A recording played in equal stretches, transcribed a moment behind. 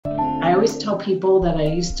I always tell people that I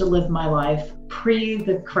used to live my life pre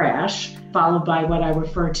the crash, followed by what I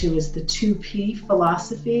refer to as the 2P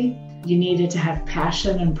philosophy. You needed to have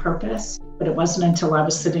passion and purpose, but it wasn't until I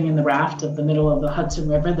was sitting in the raft of the middle of the Hudson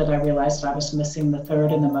River that I realized I was missing the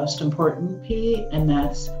third and the most important P, and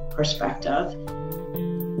that's perspective.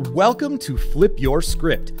 Welcome to Flip Your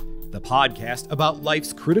Script, the podcast about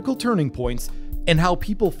life's critical turning points and how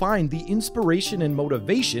people find the inspiration and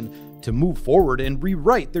motivation to move forward and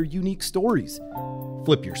rewrite their unique stories.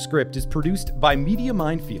 Flip Your Script is produced by Media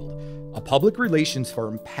Minefield, a public relations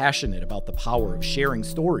firm passionate about the power of sharing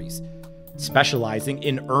stories. Specializing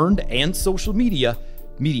in earned and social media,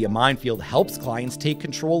 Media Minefield helps clients take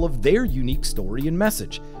control of their unique story and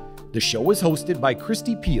message. The show is hosted by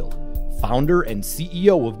Christy Peel, founder and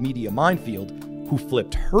CEO of Media Minefield, who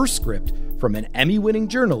flipped her script from an Emmy-winning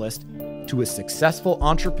journalist to a successful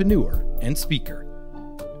entrepreneur and speaker.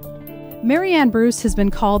 Maryann Bruce has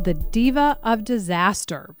been called the Diva of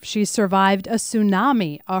disaster. She survived a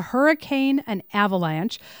tsunami, a hurricane, an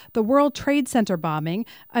avalanche, the World Trade Center bombing,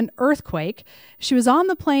 an earthquake. She was on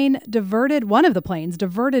the plane diverted, one of the planes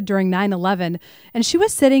diverted during 9/11, and she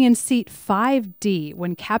was sitting in seat 5D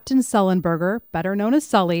when Captain Sully, better known as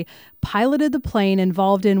Sully, piloted the plane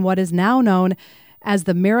involved in what is now known as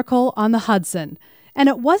the Miracle on the Hudson. And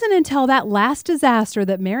it wasn't until that last disaster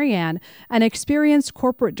that Maryann, an experienced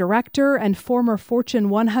corporate director and former Fortune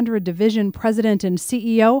 100 division president and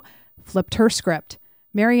CEO, flipped her script.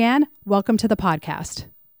 Maryann, welcome to the podcast.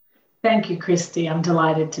 Thank you, Christy. I'm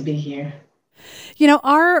delighted to be here. You know,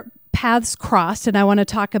 our paths crossed, and I want to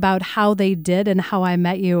talk about how they did and how I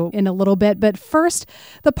met you in a little bit. But first,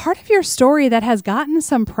 the part of your story that has gotten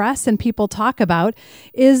some press and people talk about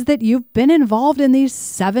is that you've been involved in these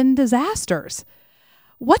 7 disasters.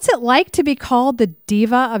 What's it like to be called the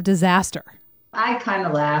Diva of disaster? I kind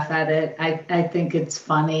of laugh at it. I think it's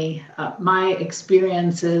funny. My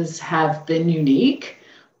experiences have been unique,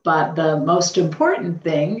 but the most important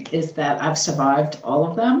thing is that I've survived all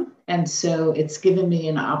of them. And so it's given me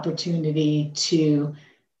an opportunity to,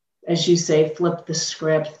 as you say, flip the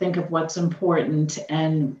script, think of what's important,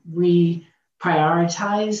 and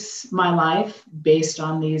reprioritize my life based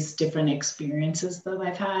on these different experiences that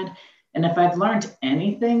I've had. And if I've learned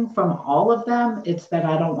anything from all of them, it's that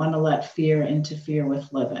I don't want to let fear interfere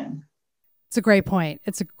with living. It's a great point.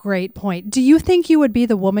 It's a great point. Do you think you would be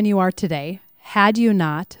the woman you are today had you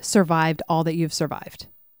not survived all that you've survived?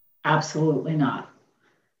 Absolutely not.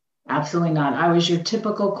 Absolutely not. I was your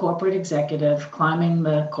typical corporate executive climbing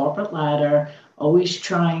the corporate ladder, always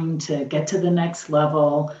trying to get to the next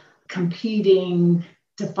level, competing,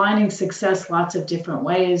 defining success lots of different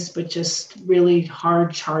ways, but just really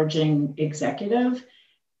hard charging executive,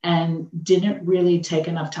 and didn't really take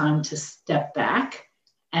enough time to step back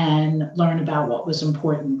and learn about what was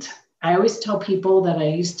important. I always tell people that I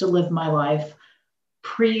used to live my life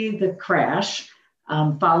pre the crash,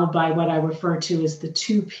 followed by what I refer to as the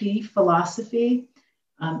 2P philosophy.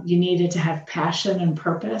 You needed to have passion and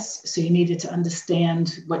purpose. So you needed to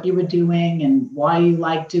understand what you were doing and why you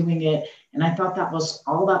liked doing it. And I thought that was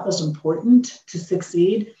all that was important to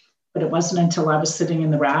succeed. But it wasn't until I was sitting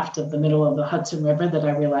in the raft of the middle of the Hudson River that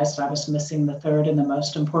I realized I was missing the third and the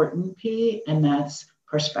most important P, and that's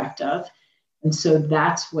perspective. And so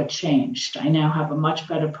that's what changed. I now have a much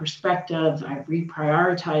better perspective. I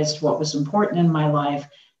reprioritized what was important in my life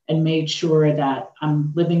and made sure that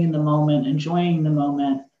I'm living in the moment, enjoying the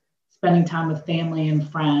moment, spending time with family and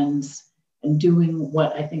friends, and doing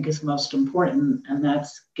what I think is most important, and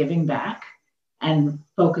that's giving back and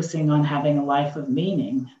focusing on having a life of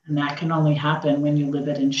meaning. And that can only happen when you live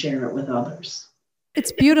it and share it with others.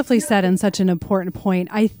 It's beautifully said and such an important point.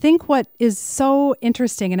 I think what is so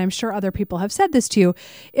interesting, and I'm sure other people have said this to you,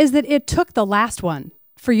 is that it took the last one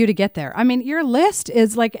for you to get there. I mean, your list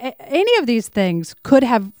is like any of these things could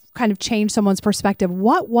have kind of changed someone's perspective.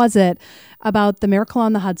 What was it about the Miracle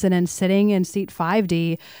on the Hudson and sitting in seat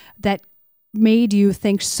 5D that made you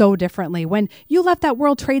think so differently when you left that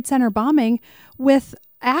World Trade Center bombing with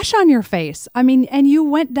ash on your face? I mean, and you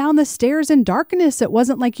went down the stairs in darkness. It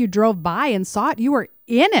wasn't like you drove by and saw it. You were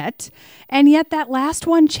in it. And yet that last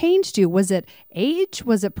one changed you. Was it age?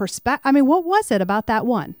 Was it perspective? I mean, what was it about that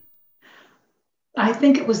one? I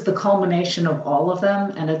think it was the culmination of all of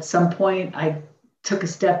them. And at some point, I took a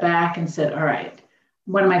step back and said, all right,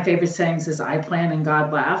 one of my favorite sayings is, I plan and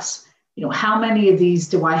God laughs. You know, how many of these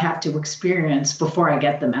do I have to experience before I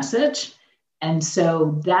get the message? And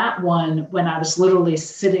so that one, when I was literally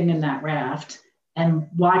sitting in that raft and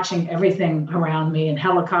watching everything around me and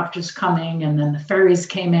helicopters coming, and then the ferries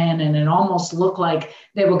came in, and it almost looked like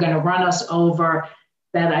they were going to run us over,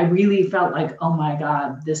 that I really felt like, oh my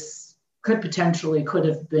God, this could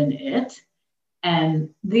have been it. And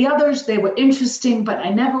the others, they were interesting, but I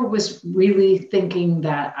never was really thinking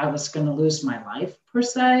that I was going to lose my life per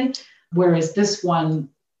se. Whereas this one,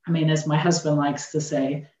 I mean, as my husband likes to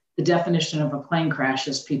say, the definition of a plane crash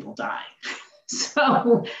is people die.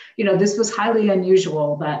 So, this was highly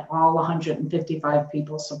unusual that all 155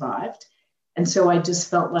 people survived. And so I just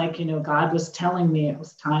felt like, God was telling me it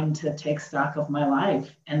was time to take stock of my life.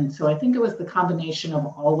 And so I think it was the combination of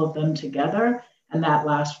all of them together and that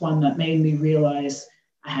last one that made me realize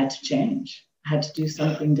I had to change. I had to do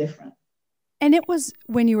something different. And it was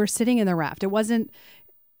when you were sitting in the raft. It wasn't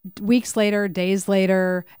weeks later, days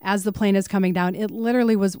later, as the plane is coming down. It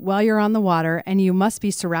literally was while you're on the water, and you must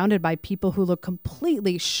be surrounded by people who look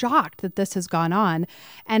completely shocked that this has gone on.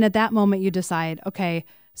 And at that moment, you decide, okay,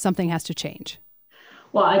 something has to change.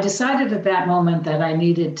 Well, I decided at that moment that I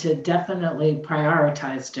needed to definitely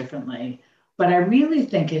prioritize differently. But I really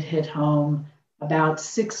think it hit home about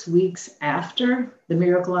 6 weeks after the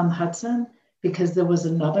Miracle on the Hudson, because there was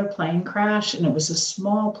another plane crash, and it was a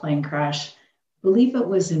small plane crash. I believe it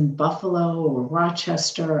was in Buffalo or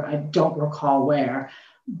Rochester. I don't recall where,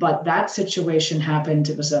 but that situation happened.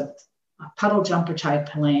 It was a puddle jumper type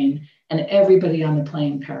plane, and everybody on the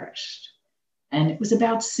plane perished. And it was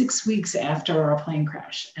about 6 weeks after our plane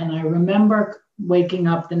crash. And I remember waking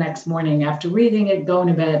up the next morning after reading it, going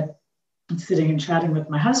to bed, and sitting and chatting with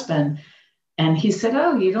my husband. And he said,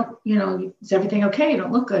 "Oh, is everything okay? You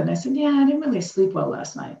don't look good." And I said, "Yeah, I didn't really sleep well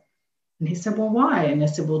last night." And he said, "Well, why?" And I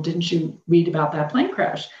said, "Well, didn't you read about that plane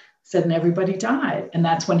crash?" I said, "And everybody died." And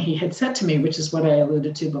that's when he had said to me, which is what I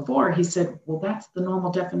alluded to before, he said, "Well, that's the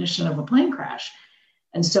normal definition of a plane crash."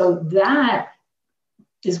 And so that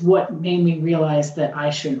is what made me realize that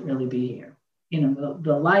I shouldn't really be here.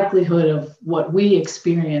 The likelihood of what we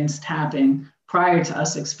experienced happening prior to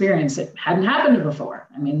us experiencing it hadn't happened before.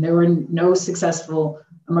 I mean, there were no successful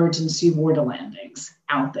emergency water landings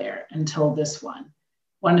out there until this one.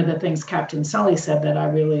 One of the things Captain Sully said that I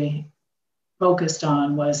really focused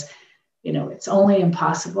on was, it's only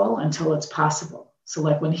impossible until it's possible. So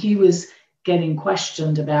like when he was getting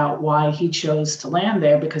questioned about why he chose to land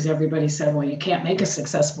there, because everybody said, well, you can't make a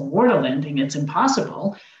successful water landing, it's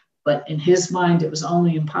impossible. But in his mind, it was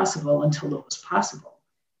only impossible until it was possible.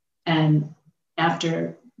 And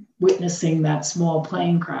after witnessing that small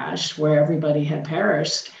plane crash where everybody had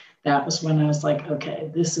perished, that was when I was like, okay,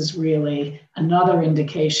 this is really another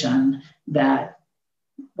indication that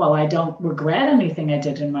while I don't regret anything I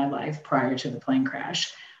did in my life prior to the plane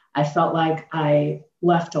crash, I felt like I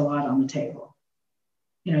left a lot on the table.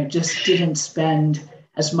 I just didn't spend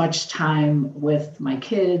as much time with my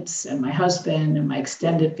kids and my husband and my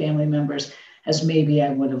extended family members as maybe I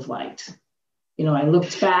would have liked. I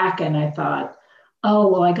looked back and I thought, oh,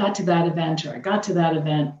 well, I got to that event or I got to that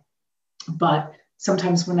event. But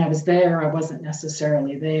sometimes when I was there, I wasn't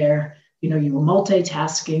necessarily there. You were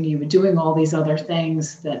multitasking, you were doing all these other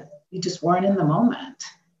things that you just weren't in the moment.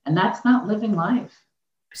 And that's not living life.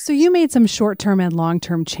 So you made some short-term and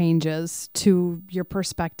long-term changes to your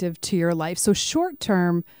perspective, to your life. So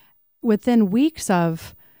short-term, within weeks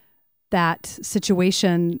of that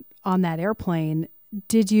situation on that airplane,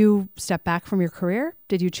 did you step back from your career?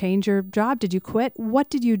 Did you change your job? Did you quit? What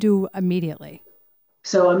did you do immediately?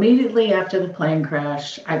 So immediately after the plane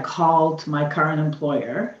crash, I called my current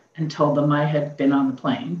employer and told them I had been on the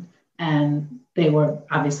plane. And they were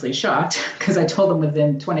obviously shocked because I told them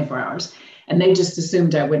within 24 hours. And they just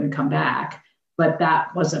assumed I wouldn't come back. But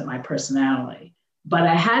that wasn't my personality. But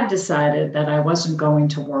I had decided that I wasn't going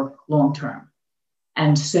to work long term.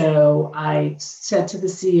 And so I said to the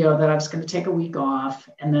CEO that I was going to take a week off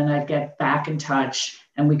and then I'd get back in touch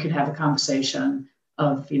and we could have a conversation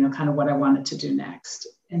of, kind of what I wanted to do next.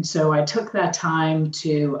 And so I took that time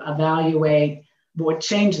to evaluate what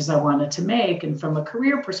changes I wanted to make. And from a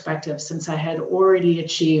career perspective, since I had already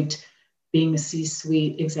achieved being a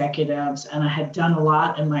C-suite executive and I had done a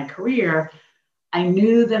lot in my career, I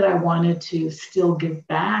knew that I wanted to still give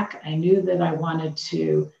back. I knew that I wanted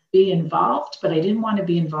to be involved, but I didn't want to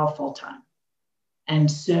be involved full time.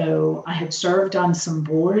 And so I had served on some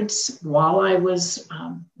boards while I was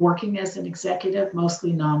working as an executive,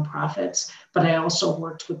 mostly nonprofits, but I also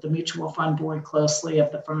worked with the mutual fund board closely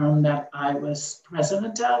of the firm that I was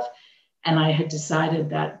president of. And I had decided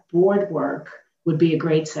that board work would be a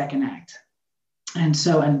great second act. And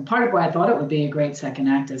part of why I thought it would be a great second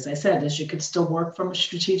act, as I said, is you could still work from a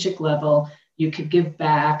strategic level, you could give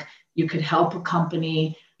back, you could help a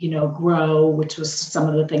company grow, which was some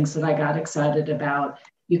of the things that I got excited about.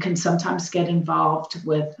 You can sometimes get involved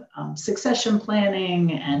with succession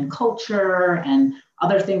planning and culture and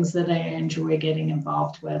other things that I enjoy getting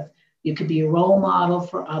involved with. You could be a role model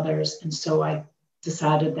for others. And so I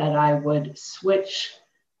decided that I would switch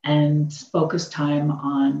and focus time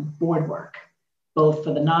on board work, both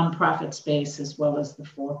for the nonprofit space as well as the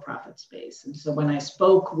for-profit space. And so when I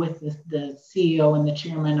spoke with the CEO and the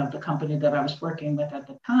chairman of the company that I was working with at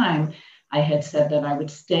the time, I had said that I would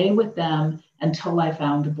stay with them until I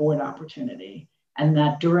found a board opportunity. And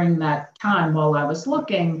that during that time, while I was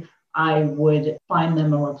looking, I would find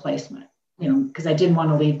them a replacement, because I didn't want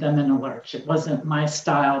to leave them in a lurch. It wasn't my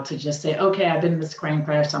style to just say, okay, I've been in this crane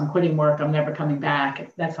crash, so I'm quitting work, I'm never coming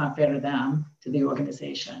back. That's not fair to them, to the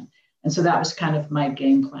organization. And so that was kind of my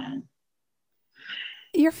game plan.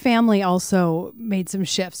 Your family also made some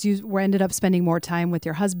shifts. You ended up spending more time with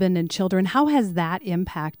your husband and children. How has that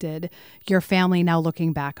impacted your family now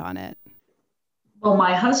looking back on it? Well,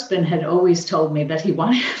 my husband had always told me that he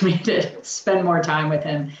wanted me to spend more time with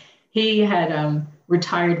him. He had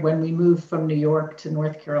retired when we moved from New York to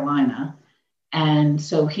North Carolina. And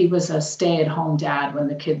so he was a stay-at-home dad when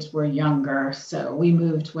the kids were younger. So we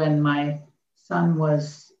moved when my son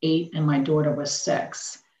was 8 and my daughter was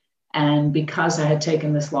 6. And because I had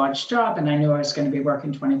taken this large job and I knew I was going to be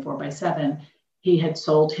working 24/7, he had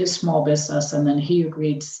sold his small business and then he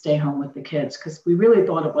agreed to stay home with the kids because we really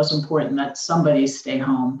thought it was important that somebody stay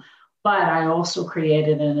home. But I also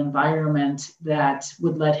created an environment that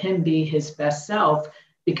would let him be his best self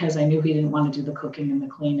because I knew he didn't want to do the cooking and the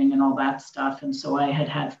cleaning and all that stuff. And so I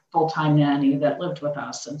had full-time nanny that lived with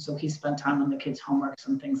us. And so he spent time on the kids' homeworks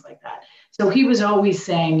and things like that. So he was always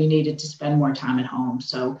saying you needed to spend more time at home.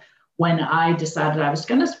 So when I decided I was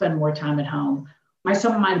going to spend more time at home, my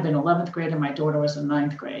son might have been 11th grade and my daughter was in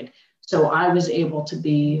 9th grade. So I was able to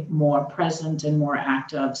be more present and more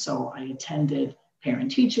active. So I attended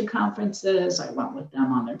parent-teacher conferences. I went with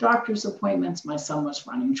them on their doctor's appointments. My son was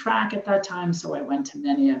running track at that time, so I went to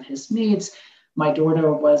many of his meets. My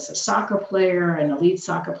daughter was a soccer player, an elite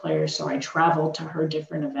soccer player, so I traveled to her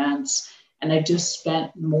different events, and I just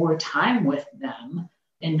spent more time with them.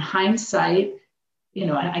 In hindsight,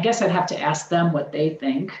 I guess I'd have to ask them what they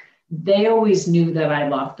think. They always knew that I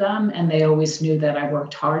loved them, and they always knew that I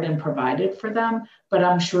worked hard and provided for them, but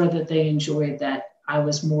I'm sure that they enjoyed that I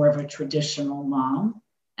was more of a traditional mom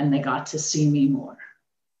and they got to see me more.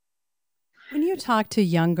 When you talk to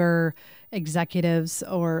younger executives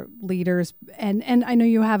or leaders, and I know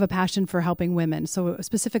you have a passion for helping women, so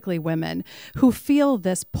specifically women who feel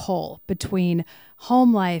this pull between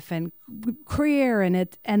home life and career and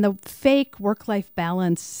the fake work-life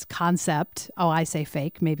balance concept. Oh, I say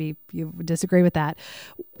fake. Maybe you disagree with that.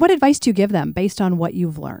 What advice do you give them based on what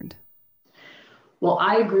you've learned? Well,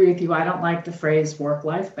 I agree with you. I don't like the phrase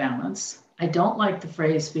work-life balance. I don't like the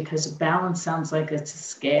phrase because balance sounds like it's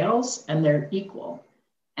scales and they're equal.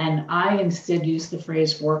 And I instead use the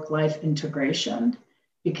phrase work-life integration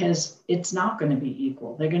because it's not going to be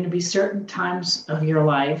equal. There are going to be certain times of your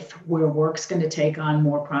life where work's going to take on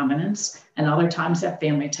more prominence and other times that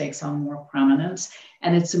family takes on more prominence.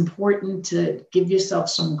 And it's important to give yourself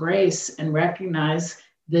some grace and recognize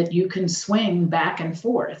that you can swing back and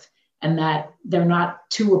forth, and that they're not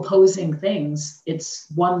two opposing things. It's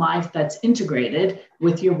one life that's integrated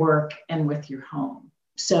with your work and with your home.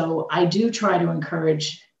 So I do try to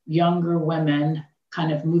encourage younger women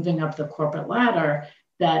kind of moving up the corporate ladder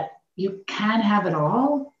that you can have it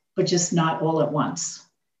all, but just not all at once.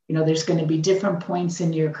 There's going to be different points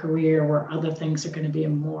in your career where other things are going to be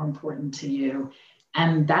more important to you,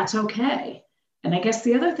 and that's okay. And I guess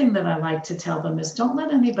the other thing that I like to tell them is don't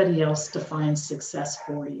let anybody else define success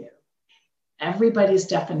for you. Everybody's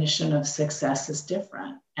definition of success is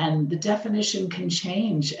different, and the definition can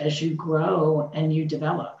change as you grow and you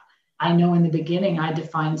develop. I know in the beginning, I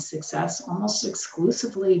defined success almost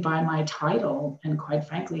exclusively by my title and, quite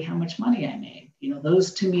frankly, how much money I made.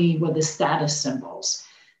 Those to me were the status symbols.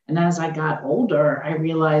 And as I got older, I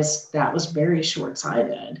realized that was very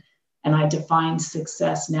short-sighted. And I define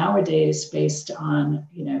success nowadays based on,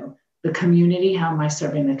 the community. How am I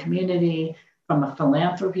serving the community? From a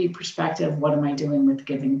philanthropy perspective, what am I doing with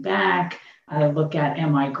giving back? I look at,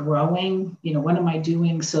 am I growing? What am I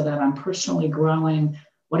doing so that I'm personally growing?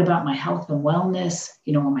 What about my health and wellness?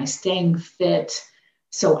 Am I staying fit?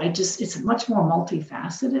 So it's a much more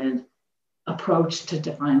multifaceted approach to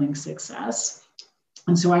defining success.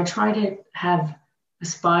 And so I try to have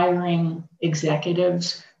aspiring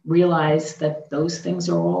executives realize that those things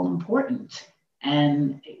are all important.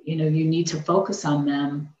 And, you need to focus on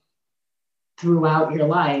them throughout your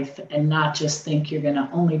life and not just think you're going to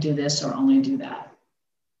only do this or only do that.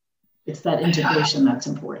 It's that integration that's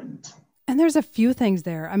important. And there's a few things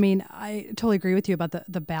there. I mean, I totally agree with you about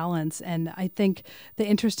the balance. And I think the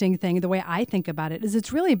interesting thing, the way I think about it, is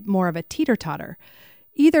it's really more of a teeter-totter.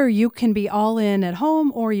 Either you can be all in at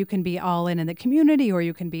home, or you can be all in the community, or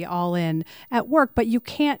you can be all in at work, but you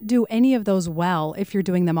can't do any of those well if you're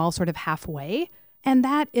doing them all sort of halfway. And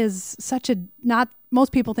that is such a, not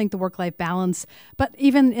most people think the work-life balance, but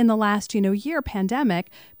even in the last, year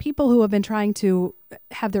pandemic, people who have been trying to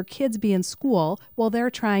have their kids be in school while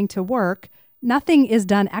they're trying to work, nothing is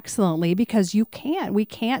done excellently because we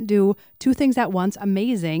can't do two things at once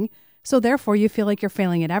amazing. So therefore you feel like you're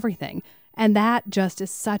failing at everything. And that just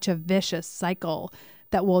is such a vicious cycle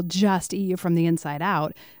that will just eat you from the inside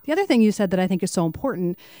out. The other thing you said that I think is so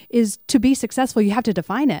important is to be successful, you have to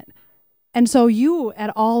define it. And so you,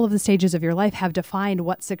 at all of the stages of your life, have defined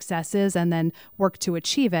what success is and then work to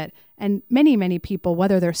achieve it. And many, many people,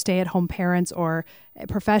 whether they're stay-at-home parents or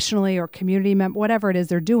professionally or community member, whatever it is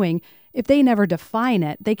they're doing, if they never define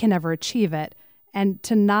it, they can never achieve it. And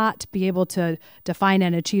to not be able to define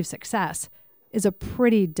and achieve success is a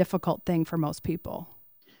pretty difficult thing for most people.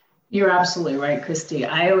 You're absolutely right, Christy.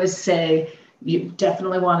 I always say you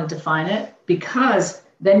definitely want to define it because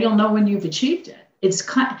then you'll know when you've achieved it.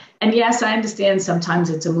 And yes, I understand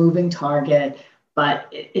sometimes it's a moving target, but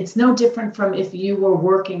it's no different from if you were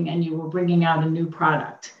working and you were bringing out a new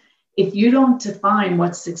product. If you don't define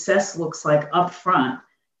what success looks like up front,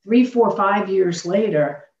 3, 4, 5 years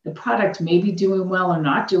later, the product may be doing well or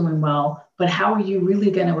not doing well, but how are you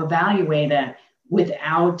really going to evaluate it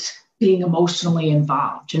without being emotionally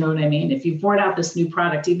involved? You know what I mean? If you brought out this new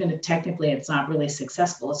product, even if technically it's not really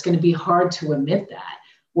successful, it's going to be hard to admit that.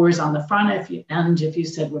 Whereas on the front end, if you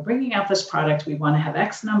said, we're bringing out this product, we want to have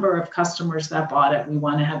X number of customers that bought it, we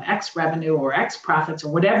want to have X revenue or X profits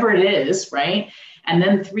or whatever it is, right? And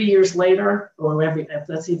then 3 years later, or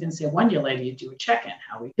let's even say 1 year later, you do a check-in.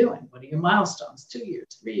 How are we doing? What are your milestones? 2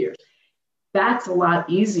 years, 3 years. That's a lot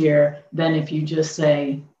easier than if you just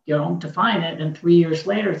say, you don't define it. And 3 years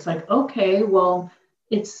later, it's like, okay, well,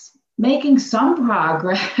 it's making some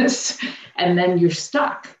progress and then you're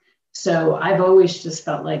stuck. So I've always just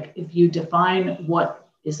felt like if you define what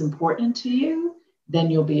is important to you, then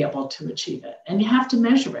you'll be able to achieve it. And you have to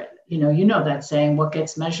measure it. You know that saying, what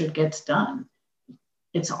gets measured gets done.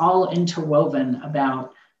 It's all interwoven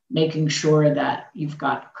about making sure that you've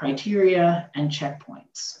got criteria and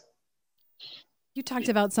checkpoints. You talked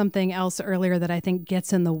about something else earlier that I think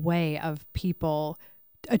gets in the way of people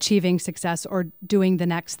achieving success or doing the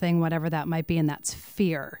next thing, whatever that might be, and that's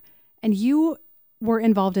fear. And you were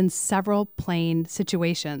involved in several plane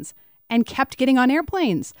situations and kept getting on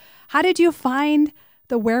airplanes. How did you find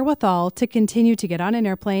the wherewithal to continue to get on an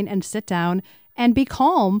airplane and sit down and be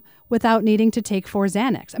calm without needing to take 4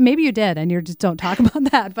 Xanax? Maybe you did, and you just don't talk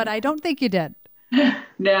about that, but I don't think you did.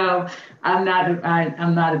 No, I'm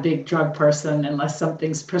not a big drug person unless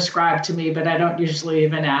something's prescribed to me, but I don't usually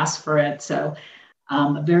even ask for it. So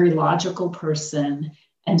I'm a very logical person.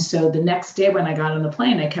 And so the next day when I got on the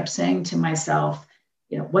plane, I kept saying to myself,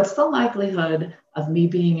 what's the likelihood of me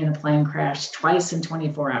being in a plane crash twice in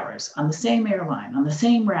 24 hours on the same airline, on the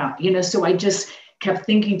same route? So I just kept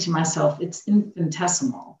thinking to myself, it's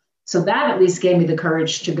infinitesimal. So that at least gave me the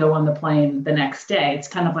courage to go on the plane the next day. It's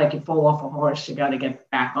kind of like you fall off a horse, you got to get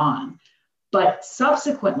back on. But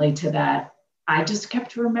subsequently to that, I just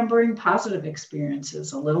kept remembering positive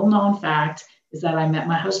experiences. A little known fact is that I met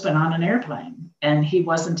my husband on an airplane and he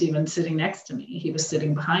wasn't even sitting next to me. He was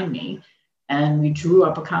sitting behind me. And we drew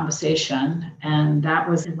up a conversation, and that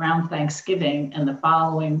was around Thanksgiving. And the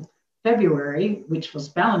following February, which was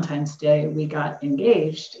Valentine's Day, we got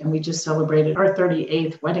engaged, and we just celebrated our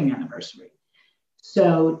 38th wedding anniversary.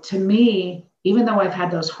 So to me, even though I've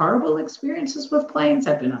had those horrible experiences with planes,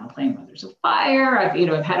 I've been on a plane where there's a fire,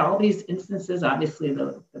 I've had all these instances, obviously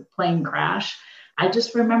the plane crash, I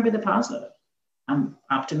just remember the positive. I'm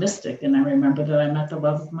optimistic, and I remember that I met the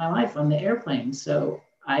love of my life on the airplane. So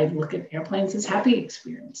I look at airplanes as happy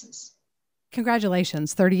experiences.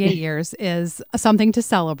 Congratulations. 38 years is something to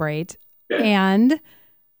celebrate. And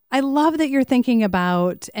I love that you're thinking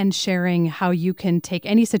about and sharing how you can take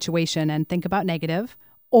any situation and think about negative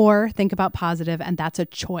or think about positive, and that's a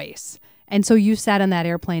choice. And so you sat on that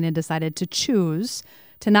airplane and decided to choose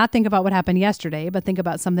to not think about what happened yesterday, but think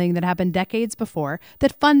about something that happened decades before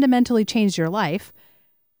that fundamentally changed your life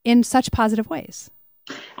in such positive ways.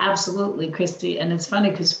 Absolutely, Christy. And it's funny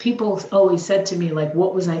because people always said to me, like,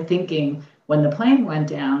 what was I thinking when the plane went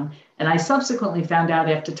down? And I subsequently found out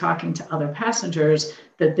after talking to other passengers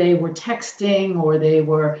that they were texting or they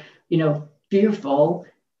were, fearful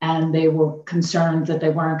and they were concerned that they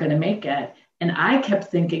weren't going to make it. And I kept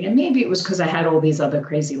thinking, and maybe it was because I had all these other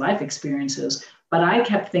crazy life experiences, but I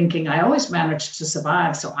kept thinking I always managed to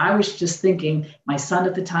survive. So I was just thinking my son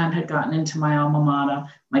at the time had gotten into my alma mater.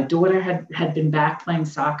 My daughter had been back playing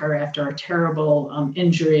soccer after a terrible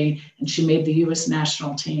injury, and she made the U.S.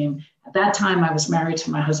 national team. At that time, I was married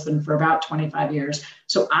to my husband for about 25 years.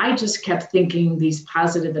 So I just kept thinking these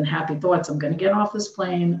positive and happy thoughts. I'm going to get off this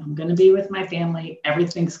plane. I'm going to be with my family.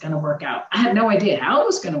 Everything's going to work out. I had no idea how it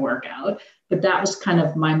was going to work out, but that was kind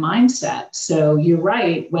of my mindset. So you're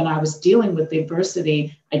right. When I was dealing with the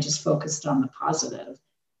adversity, I just focused on the positive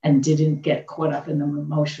and didn't get caught up in the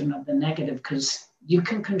emotion of the negative, because you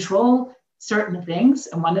can control certain things.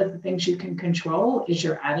 And one of the things you can control is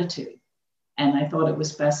your attitude. And I thought it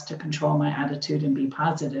was best to control my attitude and be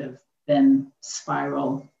positive than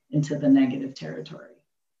spiral into the negative territory.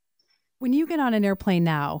 When you get on an airplane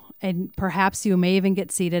now, and perhaps you may even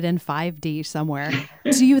get seated in 5D somewhere,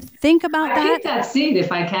 do you think about that? I pick that seat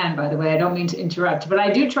if I can, by the way. I don't mean to interrupt, but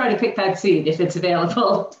I do try to pick that seat if it's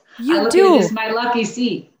available. I look at it as my lucky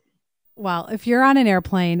seat. Well, if you're on an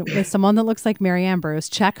airplane with someone that looks like Maryann Bruce,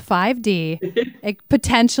 check 5D. It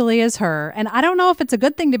potentially is her. And I don't know if it's a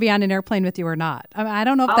good thing to be on an airplane with you or not. I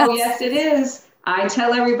don't know if that's... Oh, yes, it is. I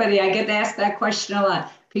tell everybody, I get asked that question a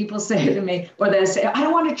lot. People say to me, or they say, I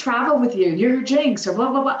don't want to travel with you. You're a jinx, or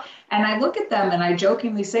blah, blah, blah. And I look at them and I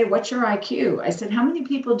jokingly say, what's your IQ? I said, how many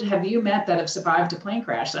people have you met that have survived a plane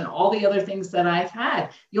crash and all the other things that I've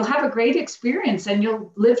had? You'll have a great experience and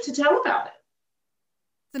you'll live to tell about it.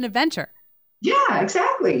 It's an adventure. Yeah,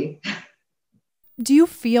 exactly. Do you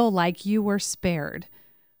feel like you were spared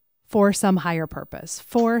for some higher purpose,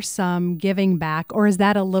 for some giving back, or is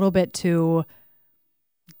that a little bit too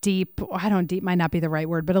deep? Deep might not be the right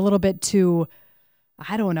word, but a little bit too,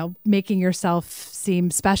 I don't know, making yourself seem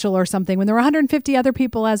special or something when there were 150 other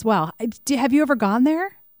people as well. Have you ever gone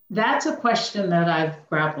there? That's a question that I've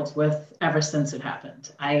grappled with ever since it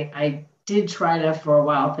happened. I did try to, for a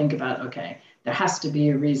while, think about, okay, there has to be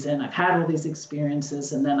a reason. I've had all these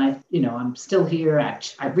experiences, and then I'm still here.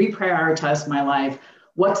 I reprioritized my life.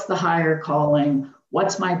 What's the higher calling?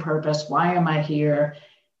 What's my purpose? Why am I here?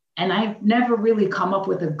 And I've never really come up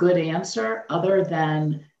with a good answer other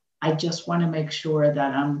than I just want to make sure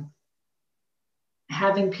that I'm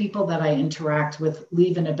having people that I interact with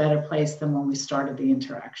leave in a better place than when we started the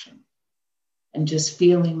interaction. And just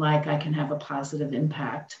feeling like I can have a positive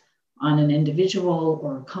impact on an individual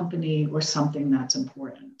or a company or something that's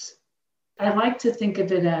important. I like to think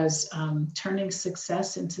of it as turning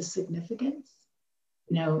success into significance.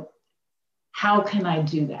 How can I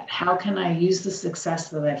do that? How can I use the success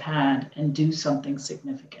that I've had and do something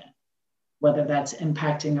significant? Whether that's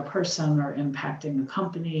impacting a person or impacting a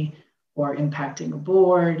company or impacting a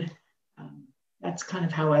board. That's kind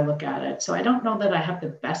of how I look at it. So I don't know that I have the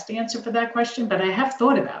best answer for that question, but I have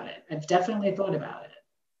thought about it. I've definitely thought about it.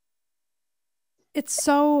 It's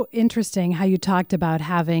so interesting how you talked about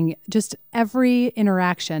having just every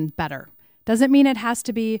interaction better. Doesn't mean it has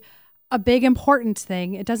to be a big important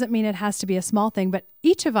thing. It doesn't mean it has to be a small thing, but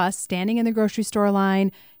each of us standing in the grocery store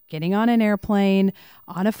line, getting on an airplane,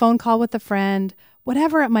 on a phone call with a friend,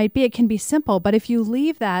 whatever it might be, it can be simple. But if you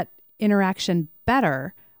leave that interaction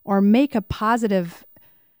better or make a positive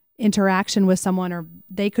interaction with someone, or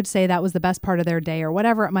they could say that was the best part of their day or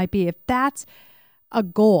whatever it might be, if that's a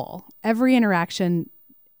goal, every interaction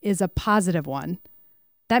is a positive one.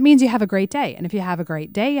 That means you have a great day. And if you have a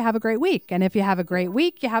great day, you have a great week. And if you have a great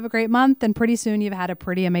week, you have a great month. And pretty soon you've had a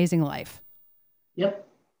pretty amazing life. Yep.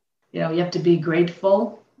 You have to be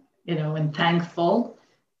grateful, and thankful.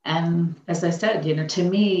 And as I said, to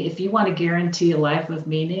me, if you want to guarantee a life of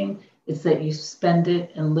meaning, it's that you spend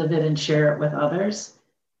it and live it and share it with others.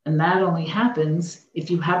 And that only happens if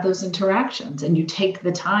you have those interactions and you take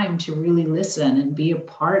the time to really listen and be a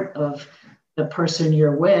part of the person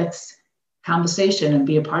you're with's conversation and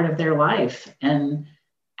be a part of their life and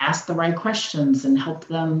ask the right questions and help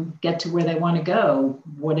them get to where they want to go,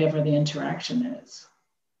 whatever the interaction is.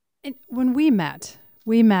 And when we met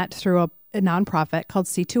through a nonprofit called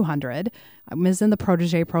C200. I was in the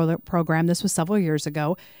Protégé program. This was several years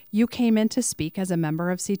ago. You came in to speak as a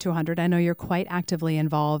member of C200. I know you're quite actively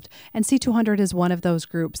involved. And C200 is one of those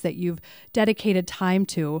groups that you've dedicated time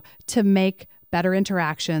to make better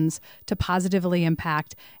interactions, to positively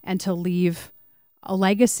impact, and to leave a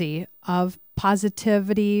legacy of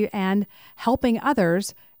positivity and helping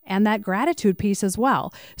others, and that gratitude piece as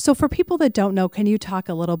well. So for people that don't know, can you talk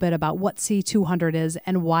a little bit about what C200 is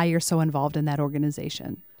and why you're so involved in that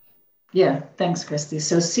organization? Yeah, thanks, Christy.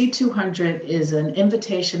 So C200 is an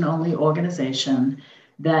invitation-only organization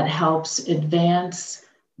that helps advance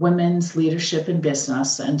women's leadership in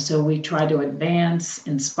business. And so we try to advance,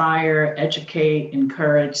 inspire, educate,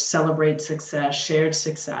 encourage, celebrate success, shared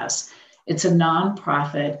success. It's a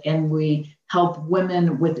nonprofit, and we help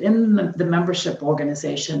women within the membership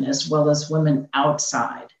organization as well as women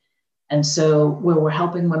outside. And so where we're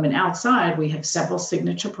helping women outside, we have several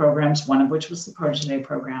signature programs, one of which was the Protégé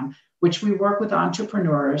program, which we work with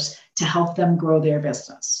entrepreneurs to help them grow their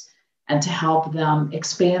business and to help them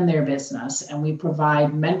expand their business. And we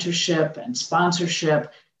provide mentorship and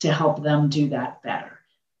sponsorship to help them do that better.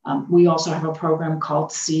 We also have a program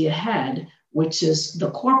called See Ahead, which is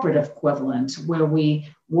the corporate equivalent, where we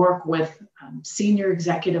work with senior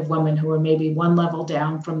executive women who are maybe one level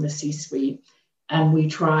down from the C-suite, and we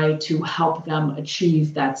try to help them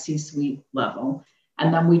achieve that C-suite level.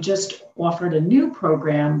 And then we just offered a new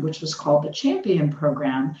program, which was called the Champion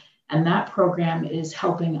Program. And that program is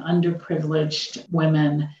helping underprivileged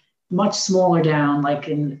women, much smaller down, like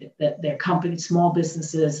in their company, small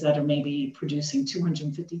businesses that are maybe producing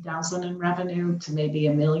 $250,000 in revenue to maybe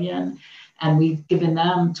 $1 million. And we've given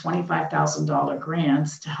them $25,000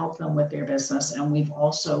 grants to help them with their business. And we've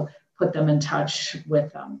also put them in touch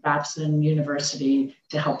with Babson University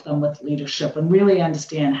to help them with leadership and really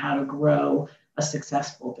understand how to grow a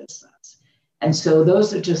successful business. And so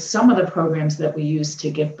those are just some of the programs that we use to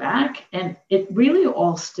give back. And it really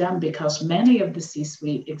all stemmed because many of the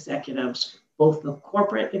C-suite executives, both the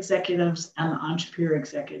corporate executives and the entrepreneur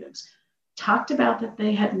executives, talked about that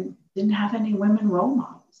they didn't have any women role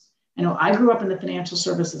models. You know, I grew up in the financial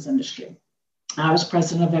services industry. I was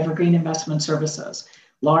president of Evergreen Investment Services,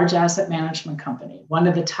 large asset management company, one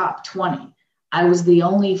of the top 20. I was the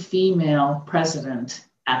only female president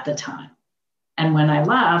at the time. And when I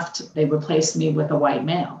left, they replaced me with a white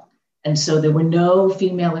male. And so there were no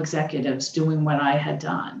female executives doing what I had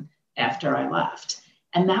done after I left.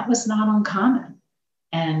 And that was not uncommon.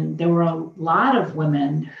 And there were a lot of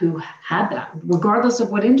women who had that, regardless of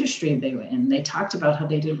what industry they were in. They talked about how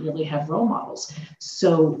they didn't really have role models.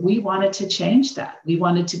 So we wanted to change that. We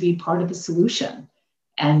wanted to be part of the solution.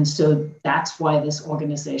 And so that's why this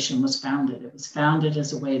organization was founded. It was founded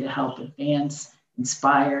as a way to help advance,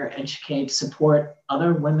 inspire, educate, support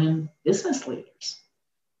other women business leaders.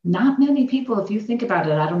 Not many people, if you think about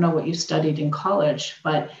it, I don't know what you studied in college,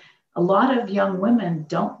 but a lot of young women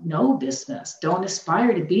don't know business, don't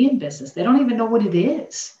aspire to be in business. They don't even know what it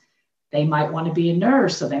is. They might want to be a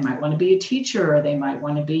nurse, or they might want to be a teacher, or they might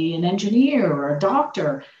want to be an engineer or a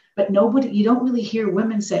doctor, but you don't really hear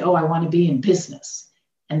women say, oh, I want to be in business.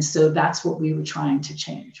 And so that's what we were trying to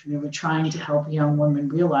change. We were trying to help young women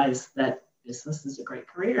realize that business is a great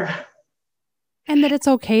career. And that it's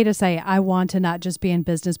okay to say, I want to not just be in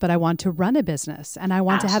business, but I want to run a business, and I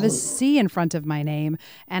want Absolutely. to have a C in front of my name,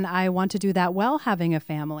 and I want to do that while having a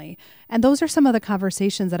family. And those are some of the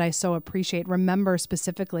conversations that I so appreciate. Remember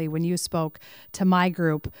specifically when you spoke to my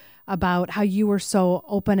group about how you were so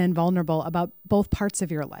open and vulnerable about both parts of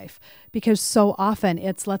your life, because so often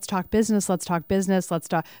it's let's talk business, let's talk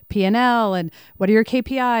P&L, and what are your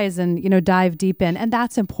KPIs, and dive deep in. And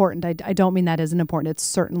that's important. I don't mean that isn't important. It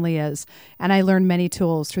certainly is. And I learned many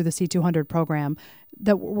tools through the C200 program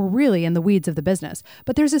that were really in the weeds of the business.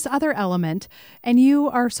 But there's this other element, and you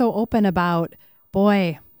are so open about,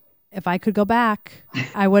 boy, if I could go back,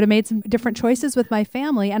 I would have made some different choices with my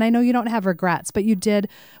family. And I know you don't have regrets, but you did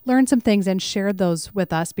learn some things and shared those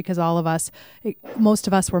with us, because most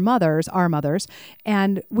of us are mothers,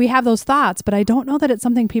 and we have those thoughts, but I don't know that it's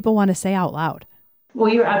something people want to say out loud.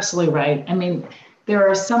 Well, you're absolutely right. I mean, there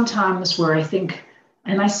are some times where I think,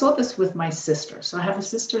 and I saw this with my sister. So I have a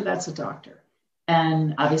sister that's a doctor,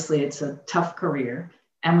 and obviously it's a tough career.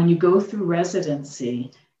 And when you go through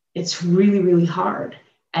residency, it's really, really hard.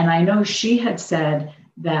 And I know she had said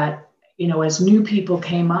that, as new people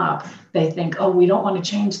came up, they think, oh, we don't want to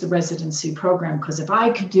change the residency program because if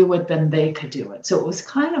I could do it, then they could do it. So it was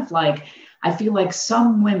kind of like, I feel like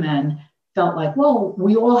some women felt like, well,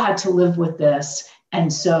 we all had to live with this.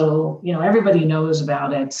 And so, everybody knows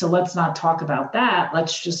about it. So let's not talk about that.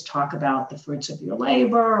 Let's just talk about the fruits of your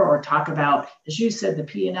labor, or talk about, as you said, the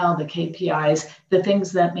P&L, the KPIs, the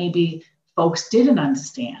things that maybe folks didn't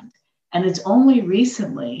understand. And it's only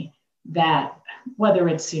recently that, whether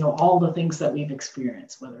it's, all the things that we've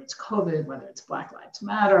experienced, whether it's COVID, whether it's Black Lives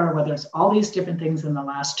Matter, whether it's all these different things in the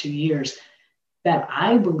last 2 years, that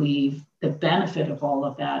I believe the benefit of all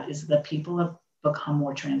of that is that people have become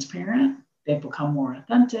more transparent. They've become more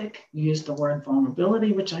authentic. You use the word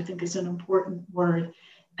vulnerability, which I think is an important word,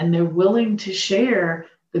 and they're willing to share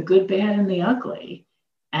the good, bad, and the ugly.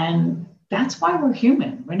 And that's why we're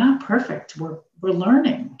human. We're not perfect. We're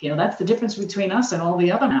learning. That's the difference between us and all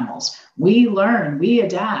the other mammals. We learn, we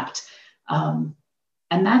adapt. And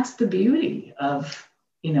that's the beauty of,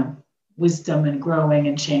 wisdom and growing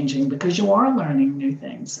and changing, because you are learning new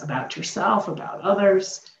things about yourself, about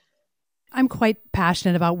others. I'm quite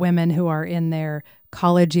passionate about women who are in their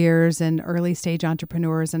college years and early stage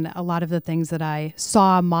entrepreneurs. And a lot of the things that I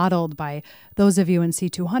saw modeled by those of you in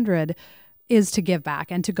C200 is to give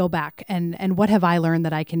back and to go back and what have I learned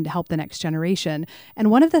that I can help the next generation.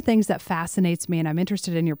 And one of the things that fascinates me, and I'm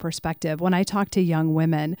interested in your perspective, when I talk to young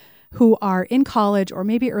women who are in college or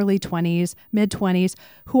maybe early 20s, mid 20s,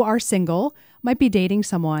 who are single, might be dating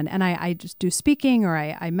someone, and I just do speaking or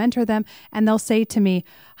I mentor them, and they'll say to me,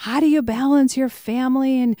 how do you balance your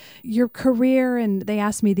family and your career? And they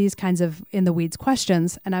ask me these kinds of in the weeds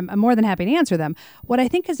questions, and I'm more than happy to answer them. What I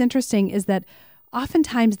think is interesting is that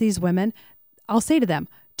oftentimes these women, I'll say to them,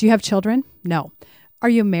 do you have children? No. Are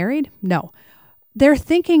you married? No. They're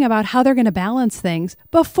thinking about how they're going to balance things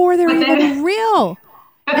before they're even real.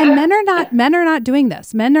 And men are not doing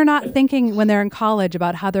this. Men are not thinking when they're in college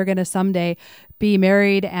about how they're going to someday be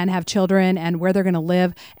married and have children and where they're going to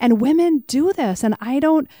live. And women do this. And I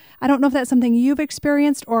don't know if that's something you've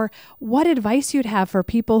experienced or what advice you'd have for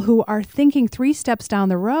people who are thinking 3 steps down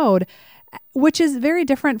the road, which is very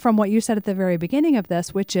different from what you said at the very beginning of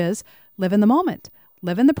this, which is live in the moment,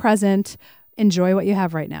 live in the present, enjoy what you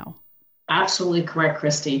have right now. Absolutely correct,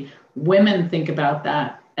 Christy. Women think about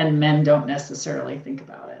that and men don't necessarily think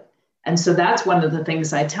about it. And so that's one of the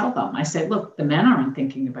things I tell them. I say, look, the men aren't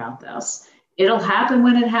thinking about this. It'll happen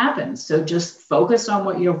when it happens. So just focus on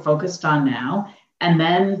what you're focused on now. And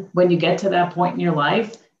then when you get to that point in your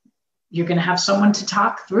life, you're going to have someone to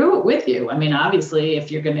talk through it with you. I mean, obviously, if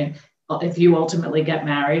you ultimately get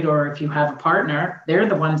married or if you have a partner, they're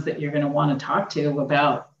the ones that you're going to want to talk to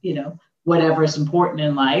about, whatever is important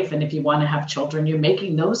in life. And if you want to have children, you're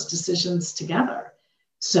making those decisions together.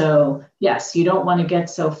 So yes, you don't want to get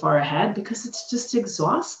so far ahead because it's just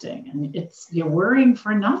exhausting and you're worrying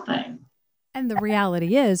for nothing. And the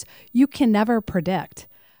reality is you can never predict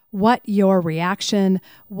what your reaction,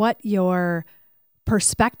 what your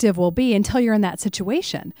perspective will be until you're in that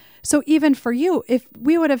situation. So even for you, if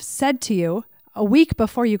we would have said to you a week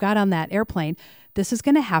before you got on that airplane, this is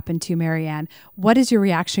going to happen to you, Maryann, what is your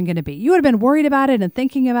reaction going to be? You would have been worried about it and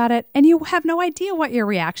thinking about it, and you have no idea what your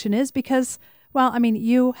reaction is because, well, I mean,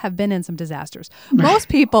 you have been in some disasters. Most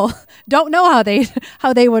people don't know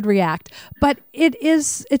how they would react, but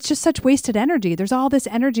it's just such wasted energy. There's all this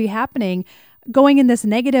energy happening going in this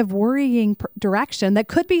negative, worrying direction that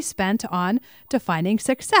could be spent on defining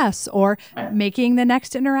success or making the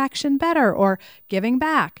next interaction better or giving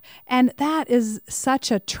back. And that is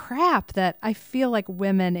such a trap that I feel like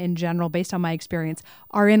women in general, based on my experience,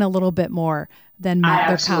 are in a little bit more than men. I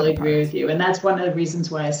absolutely agree with you. And that's one of the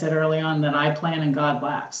reasons why I said early on that I plan and God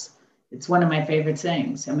laughs. It's one of my favorite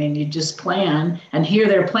things. I mean, you just plan, and here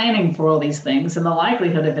they're planning for all these things, and the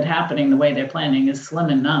likelihood of it happening the way they're planning is slim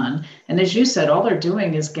and none. And as you said, all they're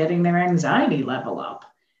doing is getting their anxiety level up.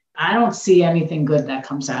 I don't see anything good that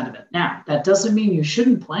comes out of it. Now, that doesn't mean you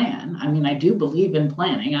shouldn't plan. I mean, I do believe in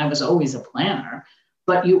planning. I was always a planner,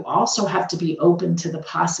 but you also have to be open to the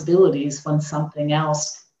possibilities when something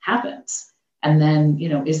else happens. And then,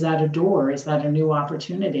 is that a door? Is that a new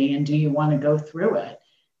opportunity? And do you want to go through it?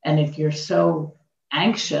 And if you're so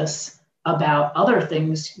anxious about other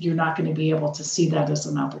things, you're not going to be able to see that as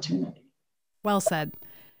an opportunity. Well said.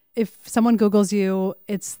 If someone Googles you,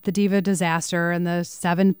 it's the Diva disaster and the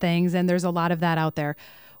 7 things, and there's a lot of that out there.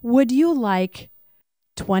 Would you like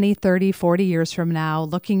 20, 30, 40 years from now,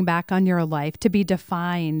 looking back on your life, to be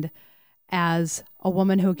defined as a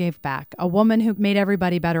woman who gave back, a woman who made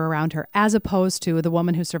everybody better around her, as opposed to the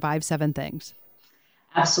woman who survived 7 things?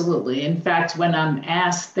 Absolutely. In fact, when I'm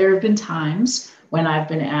asked, there have been times when I've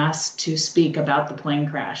been asked to speak about the plane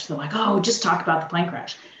crash. They're like, oh, just talk about the plane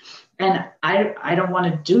crash. And I don't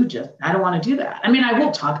want to do that. I mean, I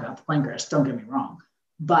will talk about the plane crash, don't get me wrong,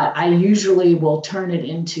 but I usually will turn it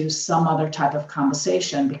into some other type of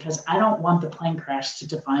conversation because I don't want the plane crash to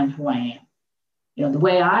define who I am. The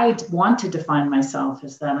way I want to define myself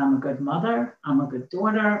is that I'm a good mother, I'm a good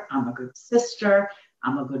daughter, I'm a good sister,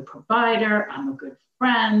 I'm a good provider, I'm a good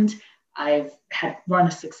friend, I've run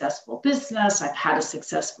a successful business, I've had a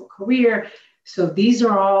successful career. So these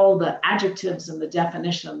are all the adjectives and the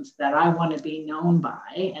definitions that I want to be known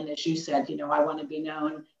by. And as you said, I want to be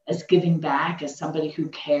known as giving back, as somebody who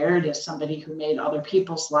cared, as somebody who made other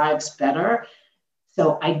people's lives better.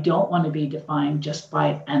 So I don't want to be defined just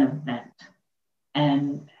by an event.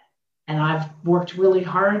 And I've worked really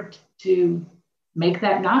hard to make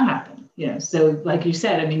that not happen. So like you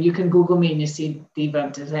said, I mean, you can Google me and you see Diva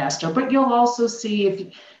of Disaster, but you'll also see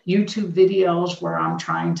if YouTube videos where I'm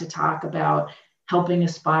trying to talk about helping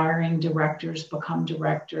aspiring directors become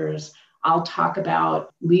directors. I'll talk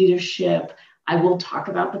about leadership. I will talk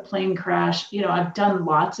about the plane crash. I've done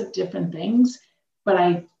lots of different things, but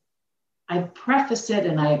I preface it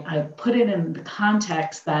and I put it in the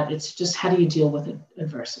context that it's just, how do you deal with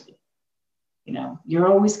adversity? You're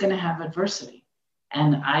always going to have adversity.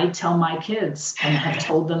 And I tell my kids, and have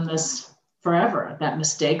told them this forever, that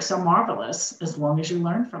mistakes are marvelous as long as you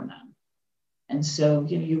learn from them. And so,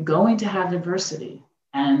 you're going to have adversity,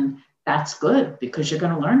 and that's good because you're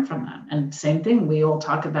going to learn from them. And same thing, we all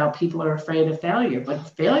talk about people are afraid of failure,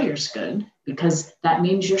 but failure's good because that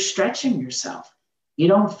means you're stretching yourself. You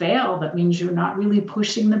don't fail, that means you're not really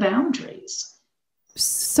pushing the boundaries.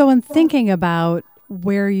 So in thinking about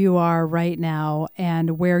where you are right now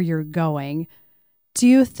and where you're going, do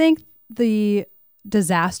you think the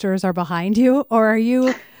disasters are behind you, or are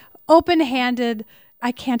you open-handed?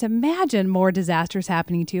 I can't imagine more disasters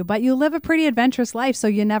happening to you, but you live a pretty adventurous life, so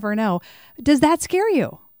you never know. Does that scare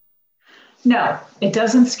you? No, it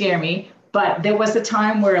doesn't scare me. But there was a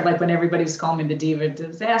time where, like, when everybody was calling me the Diva of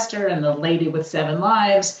Disaster and the lady with 7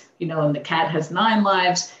 lives, and the cat has 9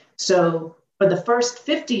 lives. So for the first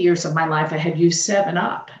 50 years of my life, I had used 7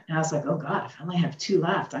 up. And I was like, oh God, if I only have 2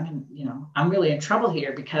 left, I'm really in trouble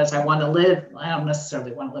here because I want to live. I don't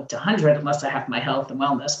necessarily want to live to 100 unless I have my health and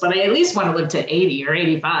wellness, but I at least want to live to 80 or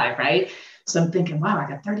 85, right? So I'm thinking, wow, I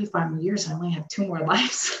got 35 more years. I only have 2 more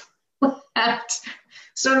lives left.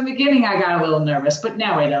 So in the beginning, I got a little nervous, but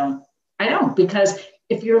now I don't, because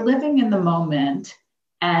if you're living in the moment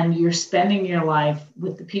and you're spending your life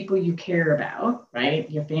with the people you care about, right?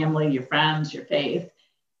 Your family, your friends, your faith.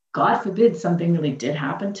 God forbid something really did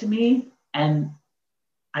happen to me and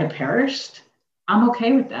I perished. I'm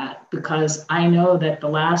okay with that because I know that the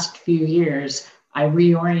last few years, I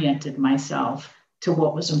reoriented myself to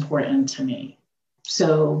what was important to me.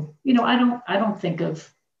 So, I don't think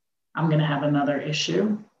of, I'm going to have another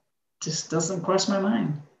issue. Just doesn't cross my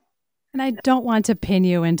mind. And I don't want to pin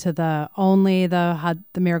you into the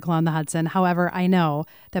Miracle on the Hudson. However, I know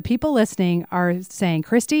that people listening are saying,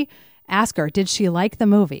 Christy, ask her, did she like the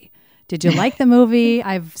movie? Did you like the movie?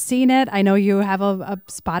 I've seen it. I know you have a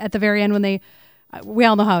spot at the very end when we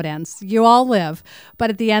all know how it ends. You all live. But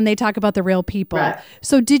at the end, they talk about the real people. Right.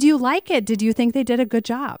 So did you like it? Did you think they did a good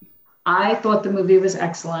job? I thought the movie was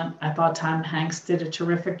excellent. I thought Tom Hanks did a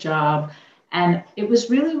terrific job. And it was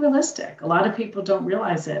really realistic. A lot of people don't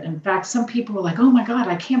realize it. In fact, some people were like, oh my God,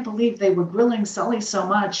 I can't believe they were grilling Sully so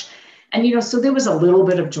much. And, so there was a little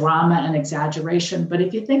bit of drama and exaggeration. But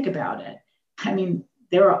if you think about it, I mean,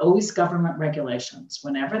 there are always government regulations.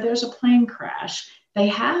 Whenever there's a plane crash, they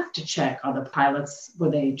have to check, are the pilots,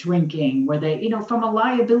 were they drinking? Were they, from a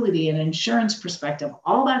liability and insurance perspective,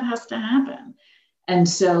 all that has to happen. And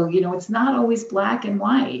so, it's not always black and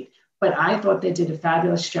white. But I thought they did a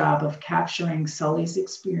fabulous job of capturing Sully's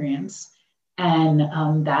experience.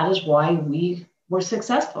 And that is why we were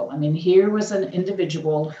successful. I mean, here was an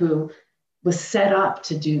individual who was set up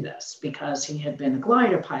to do this because he had been a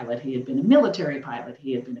glider pilot, he had been a military pilot,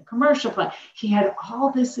 he had been a commercial pilot. He had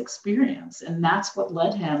all this experience. And that's what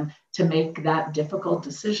led him to make that difficult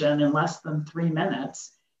decision in less than 3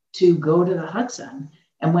 minutes to go to the Hudson.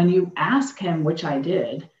 And when you ask him, which I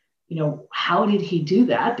did, how did he do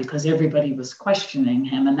that? Because everybody was questioning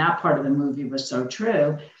him. And that part of the movie was so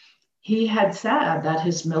true. He had said that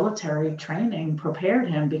his military training prepared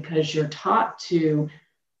him because you're taught to,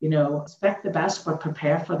 expect the best, but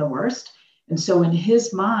prepare for the worst. And so in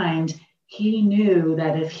his mind, he knew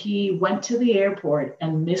that if he went to the airport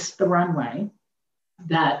and missed the runway,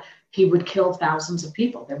 that he would kill thousands of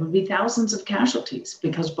people. There would be thousands of casualties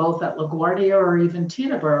because both at LaGuardia or even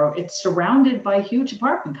Teterboro, it's surrounded by huge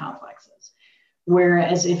apartment complexes.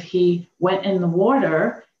 Whereas if he went in the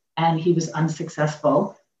water and he was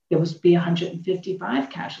unsuccessful, there would be 155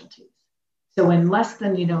 casualties. So in less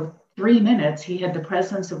than, 3 minutes, he had the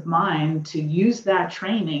presence of mind to use that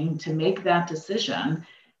training to make that decision.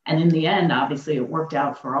 And in the end, obviously, it worked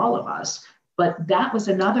out for all of us. But that was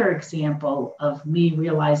another example of me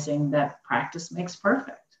realizing that practice makes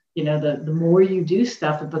perfect. The more you do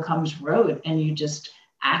stuff, it becomes rote and you just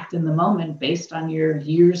act in the moment based on your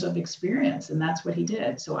years of experience. And that's what he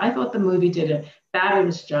did. So I thought the movie did a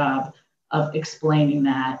fabulous job of explaining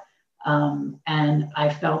that. And I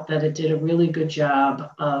felt that it did a really good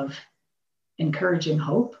job of encouraging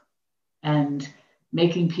hope and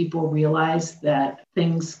making people realize that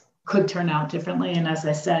things could turn out differently. And as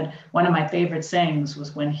I said, one of my favorite sayings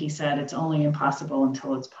was when he said, it's only impossible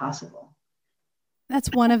until it's possible. That's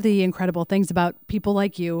one of the incredible things about people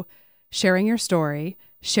like you sharing your story,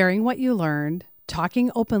 sharing what you learned,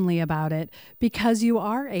 talking openly about it, because you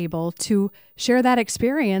are able to share that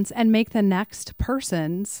experience and make the next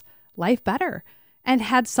person's life better. And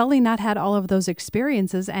had Sully not had all of those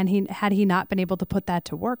experiences and had he not been able to put that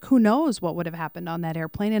to work, who knows what would have happened on that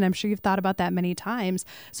airplane? And I'm sure you've thought about that many times.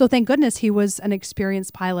 So thank goodness he was an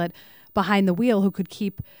experienced pilot behind the wheel who could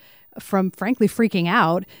keep from, frankly, freaking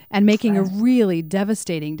out and making a really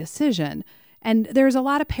devastating decision. And there's a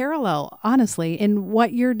lot of parallel, honestly, in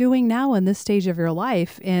what you're doing now in this stage of your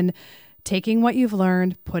life, in taking what you've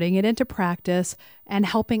learned, putting it into practice, and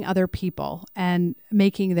helping other people and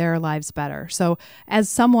making their lives better. So as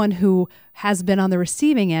someone who has been on the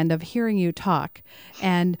receiving end of hearing you talk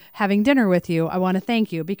and having dinner with you, I want to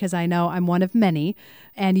thank you, because I know I'm one of many,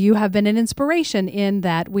 and you have been an inspiration in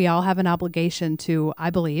that we all have an obligation to,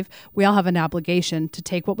 I believe, we all have an obligation to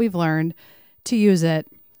take what we've learned, to use it,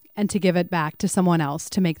 and to give it back to someone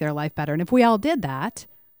else to make their life better. And if we all did that,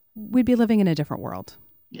 we'd be living in a different world.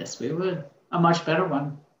 Yes, we would. A much better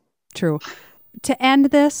one. True. To end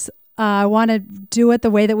this, I want to do it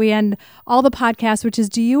the way that we end all the podcasts, which is,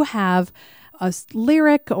 do you have a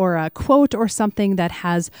lyric or a quote or something that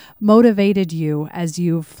has motivated you as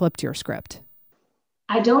you've flipped your script?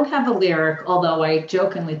 I don't have a lyric, although I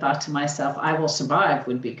jokingly thought to myself, I Will Survive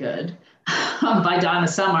would be good. By Donna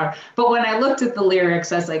Summer. But when I looked at the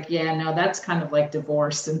lyrics, I was like, yeah, no, that's kind of like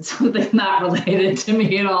divorce and something not related to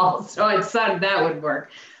me at all. So I decided that would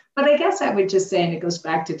work. But I guess I would just say, and it goes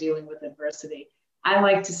back to dealing with adversity, I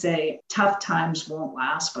like to say tough times won't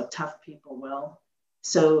last, but tough people will.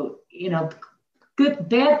 So,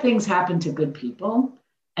 bad things happen to good people.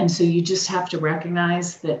 And so you just have to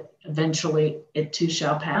recognize that eventually it too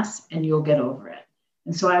shall pass and you'll get over it.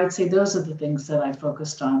 And so I would say those are the things that I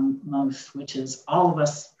focused on most, which is all of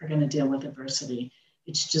us are going to deal with adversity.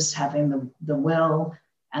 It's just having the will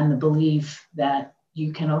and the belief that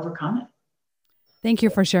you can overcome it. Thank you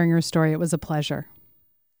for sharing your story. It was a pleasure.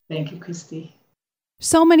 Thank you, Christy.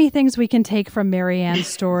 So many things we can take from Maryann's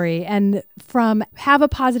story, and from have a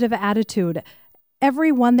positive attitude.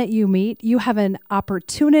 Everyone that you meet, you have an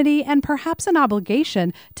opportunity and perhaps an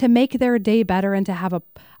obligation to make their day better and to have a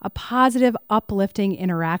positive, uplifting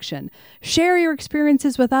interaction. Share your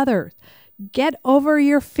experiences with others. Get over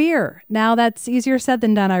your fear. Now, that's easier said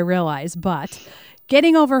than done, I realize, but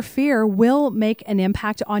getting over fear will make an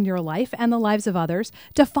impact on your life and the lives of others.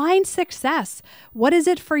 Define success. What is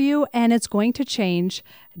it for you? And it's going to change.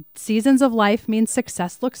 Seasons of life mean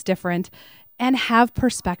success looks different. And have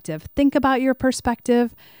perspective. Think about your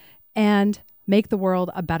perspective and make the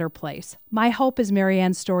world a better place. My hope is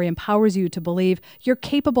Maryann's story empowers you to believe you're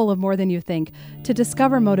capable of more than you think, to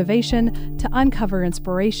discover motivation, to uncover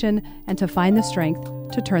inspiration, and to find the strength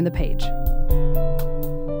to turn the page.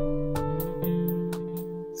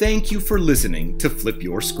 Thank you for listening to Flip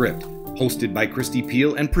Your Script, hosted by Christy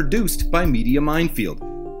Peel and produced by Media Minefield.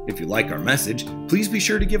 If you like our message, please be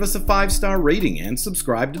sure to give us a 5-star rating and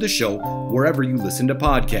subscribe to the show wherever you listen to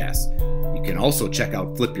podcasts. You can also check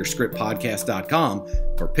out flipyourscriptpodcast.com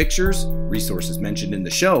for pictures, resources mentioned in the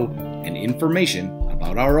show, and information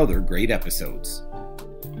about our other great episodes.